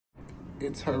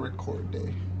it's her record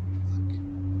day.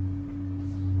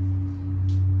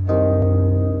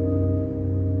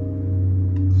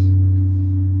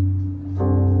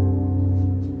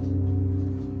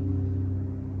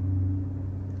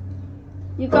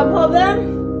 You got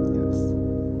problem?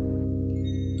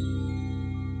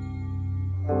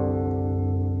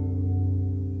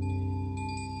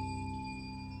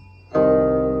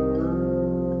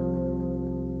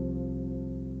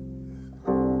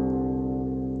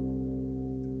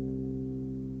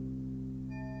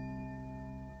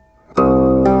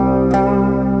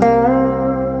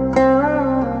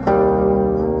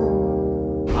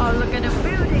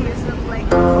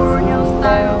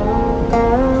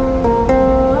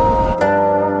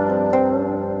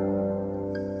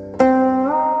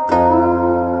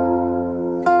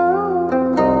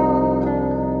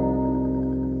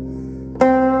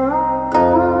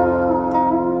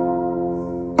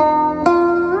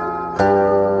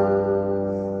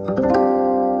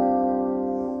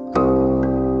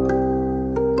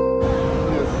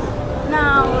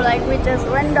 We just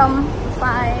random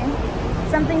find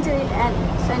something to eat at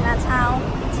ChinaTown,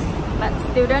 but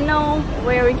still don't know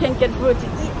where we can get food to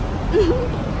eat.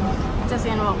 Just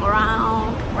gonna walk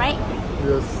around, right?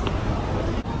 Yes.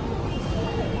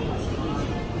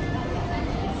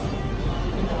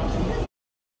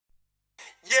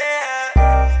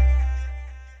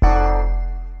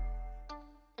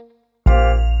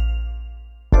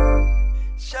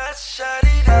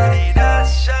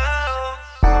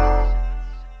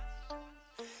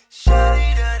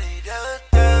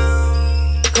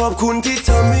ขอบคุณที่ท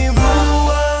ำให้รู้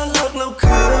ว่ารักเรา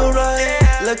คืออะไร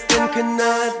รักกันขน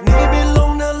าดนี้ไปล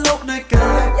งนรกด้วยกัน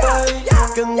เลยไป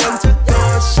กลางวันจะกอ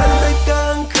ดฉันไปกลา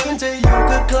งคืนจะอยู่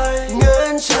กับใครเงิ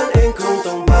นฉันเองคง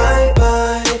ต้องบายบา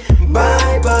ยบา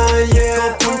ยบายขอ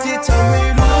บคุณที่ทำให้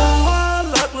รู้ว่า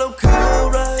รักเราคืออะ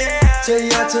ไรจะ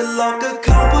อยากจะหลอกกับเข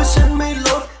าเพราะฉันไม่ล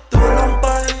ดตัวลงไป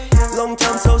ลองท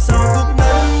ำเศร้าๆทุก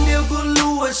นั้นเดี๋ยวก็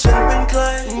รู้ว่าฉันเป็นใคร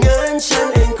เงินฉัน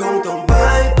เองคงต้องบา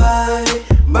ยบาย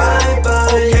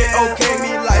โอเค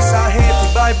มีหลายสาเหตุที่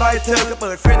บายเธอก็เ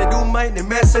ปิดเฟซได้ดูไหมใน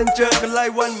Messenger ก็ไล่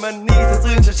วันมันนี่ถ้า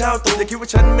ตื่นเช้าตู่จะคิดว่า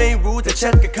ฉันไม่รู้แต่แช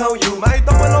ทกับเขาอยู่ไม่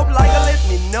ต้องมาลบไลน์ก็ let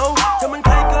me know ถ้ามันใค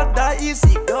รก็ได้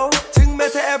easy go ถึงแม้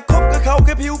เธอแอบคบกับเขาแ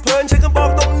ค่ผิวเผินฉันก็บอก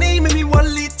ตรงนี้ไม่มีวัน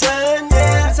รีเทิร์น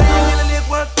ใช่อย่างนี้เราเรียก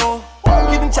ว่าโต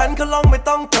คิดเป็นฉันเขาลองไม่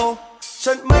ต้องโต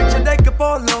ฉันไม่จะได้กระโป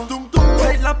โลตุ้งใคร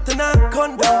รับธนาคอ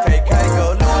นโดใครๆก็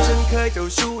รู้ฉันเคยเจ้า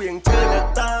ชู้อย่างเธอแต่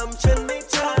ตามฉันไม่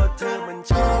ชอบเธอมัน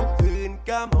ชอบคืน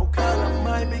กามเอาข้าละไ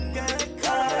ม้ไปแก้ไข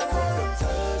กับเธ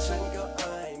อฉันก็อ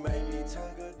ายไม่มีเธอ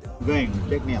ก็โดน Going,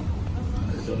 take me up.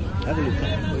 Have a look.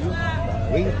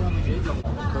 Where you from?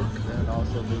 Cook and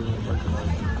also do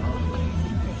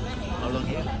How long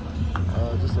here?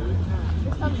 just a week.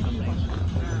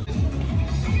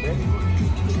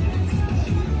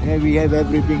 Yeah, we have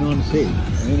everything on sale.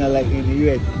 You know, like in the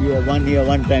US, you have 1 year,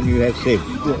 one time you have sale.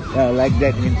 Like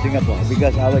that in Singapore,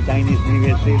 because our Chinese New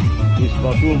Year sale is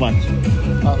for 2 months.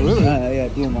 Oh, really? Yeah,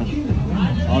 2 months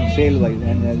on sale wise,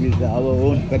 and with our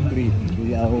own factory.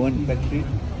 With our own factory,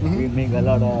 we make a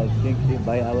lot of things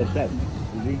by ourselves.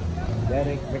 You see,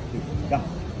 direct factory. Come.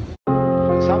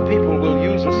 Some people will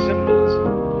use as symbols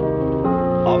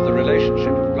of the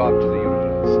relationship of God to the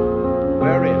universe,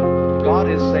 wherein God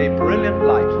is a brilliant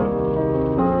light,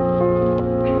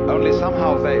 only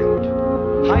somehow veiled,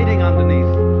 hiding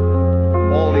underneath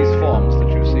all these forms that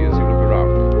you see as you look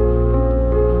around.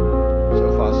 So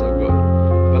far so good.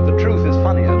 But the truth is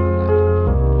funnier than that.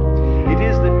 It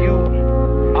is that you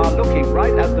are looking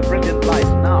right at the brilliant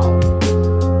light now,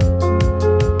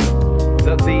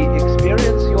 that the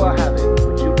experience you are having,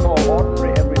 which you call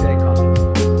ordinary everyday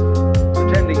consciousness,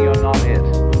 pretending you're not it,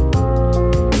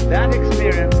 that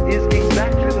experience is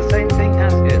exactly the same thing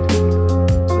as it.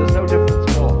 There's no difference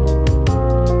at all.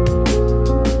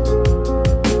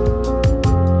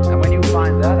 And when you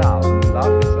find that out, you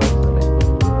laugh yourself silly.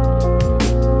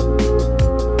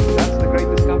 That's the great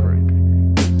discovery.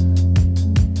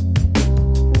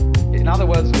 In other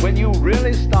words, when you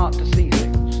really start to see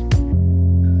things,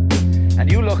 and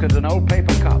you look at an old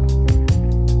paper cup,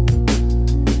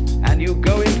 and you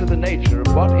go into the nature of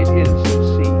what it is to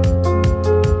see,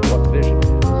 what vision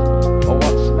is, or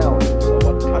what smell is,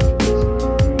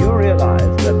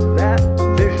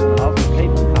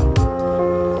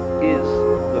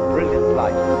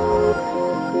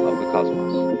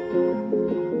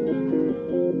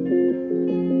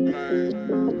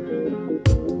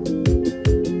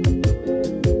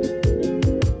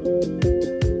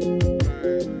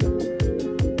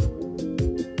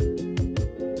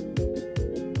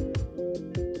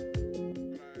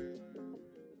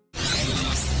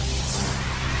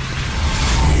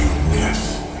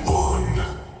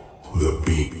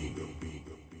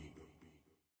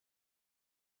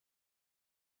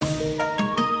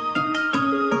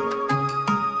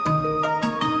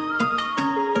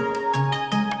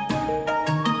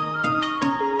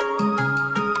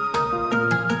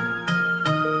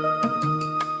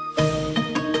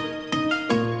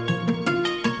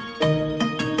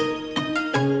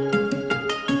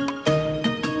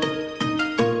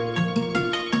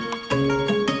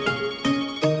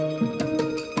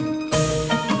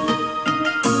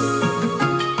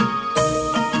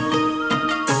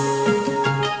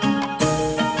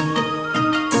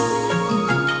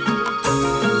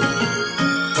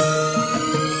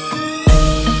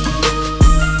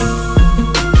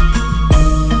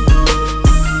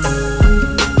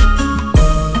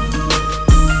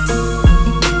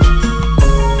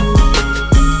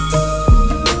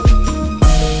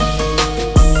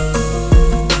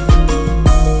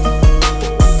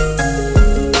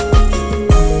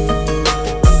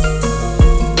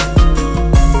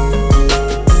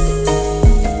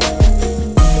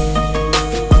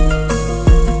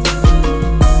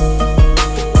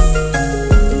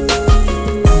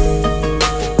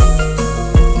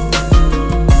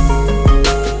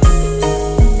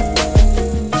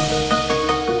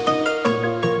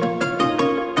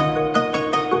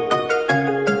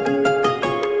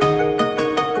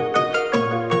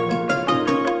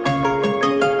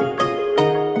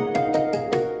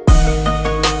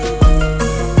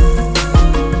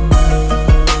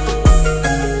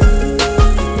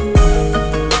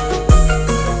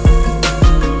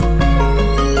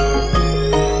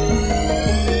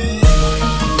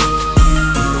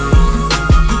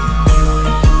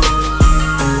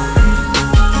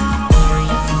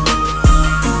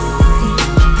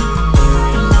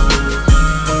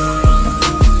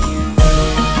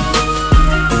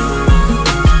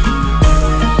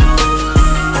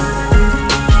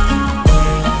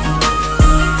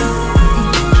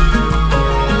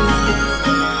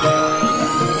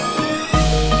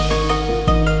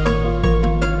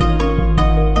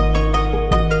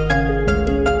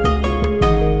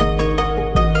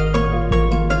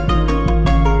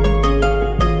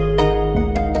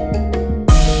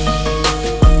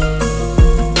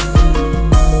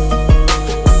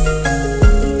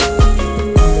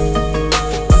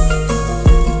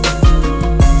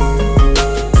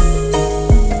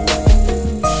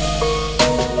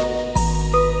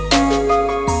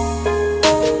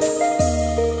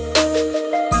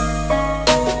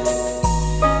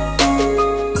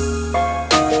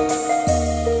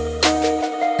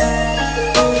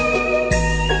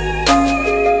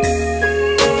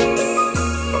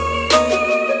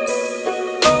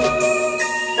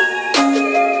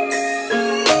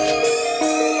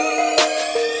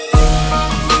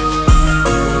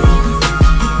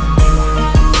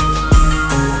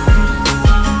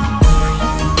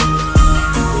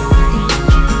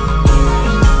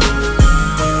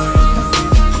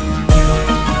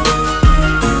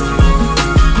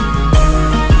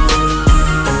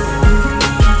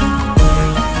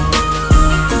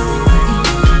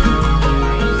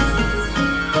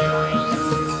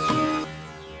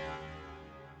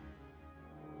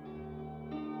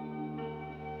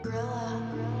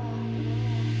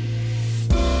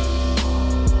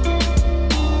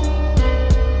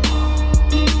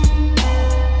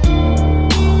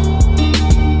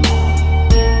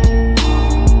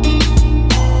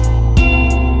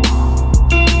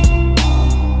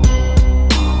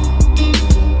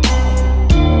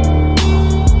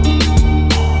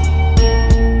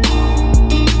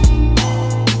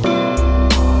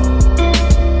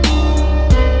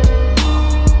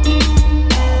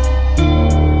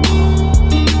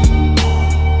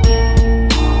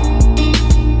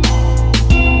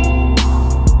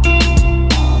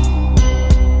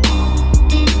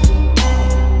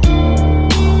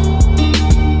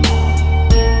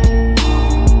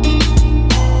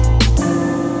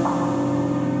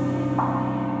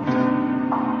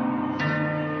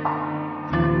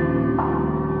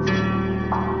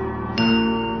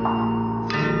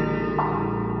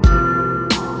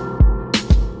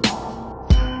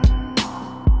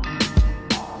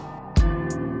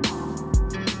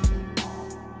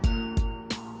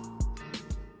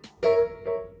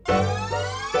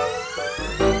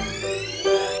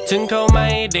 ถึงเขาไม่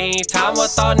ได้ถามว่า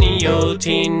ตอนนี้อยู่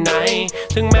ที่ไหน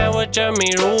ถึงแม้ว่าจะไม่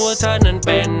รู้ว่าเธอนั้นเ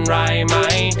ป็นไรไหม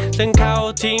ถึงเขา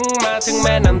ทิ้งมาถึงแ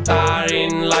ม้น้ำตาริ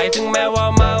นไหลถึงแม้ว่า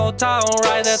เมาเท่าไร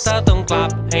แต่เธอต้องกลั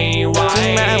บให้ไวถึง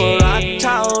แม้ว่ารักเ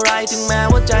ท่าไรถึงแม้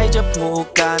ว่าใจจะผูก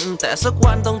กันแต่สัก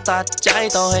วันต้องตัดใจ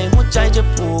ต่อให้หัวใจจะ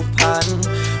ผูกพัน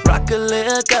รักกันเหลื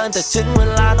อเกินแต่ถึงเว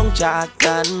ลาต้องจาก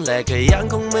กันแต่ก็ยัง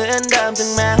คงเหมือนเดิมถึง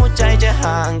แม้หัวใจจะ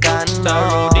ห่างกันเธอ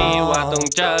รู้ดีว่าต้อง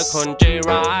เจอคนใจ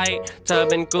ร้ายเธอ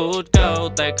เป็น good girl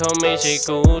แต่เขาไม่ใช่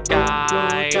good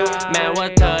guy แม้ว่า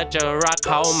เธอจะรักเ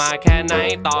ขามาแค่ไหน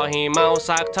ต่อให้เมา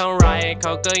สักเท่าไรเข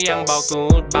าก็ยังบอก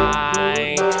goodbye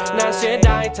น่าเสียด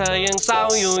ายเธอยังเศร้า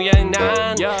อยู่อย่างนั้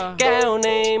นแก้วใน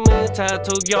มือเธอ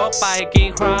ถูกยกไปกี่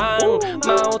ครั้งเม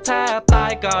าแทบตา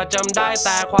ยก็จำได้แ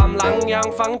ต่ความหลังยัง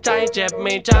ฝังใจเจ็บไ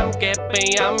ม่จำเก็บไป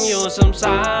ย้ำอยู่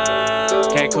ซ้ำ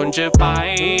ๆแค่คนจะไป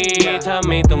เธอไ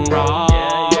ม่ต้องรอ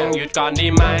หยุดก่อนได้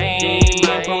ไหม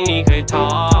พรุ่งนี้เคยท้อ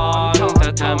ถ้า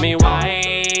เธอไม่ไหว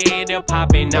เดี๋ยวพา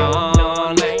ไปนอ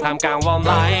นทำกลางวอร์ม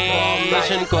ไลท์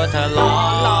ฉันกลัวเธอร้อ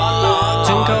น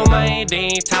ถึงเขาไม่ได้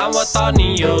ถามว่าตอน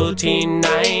นี้อยู่ที่ไหน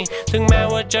ถึงแม้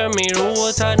ว่าจะไม่รู้ว่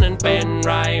าเธอนั้นเป็นไ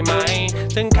รไหม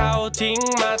ถึงเขาทิ้ง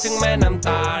มาถึงแม้น้ำต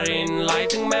ารินไหล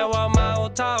ถึงแม้ว่าเมา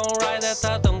เท่าไรแต่เธ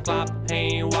อต้องกลับให้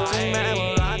ไวถึงแม้ว่า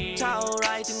รักเท่าไร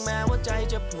ถึงแม้ว่าใจ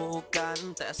จะผูกกัน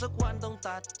แต่สักวันต้อง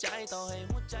ตัดใจต่อให้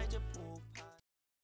หัวใจจะผูก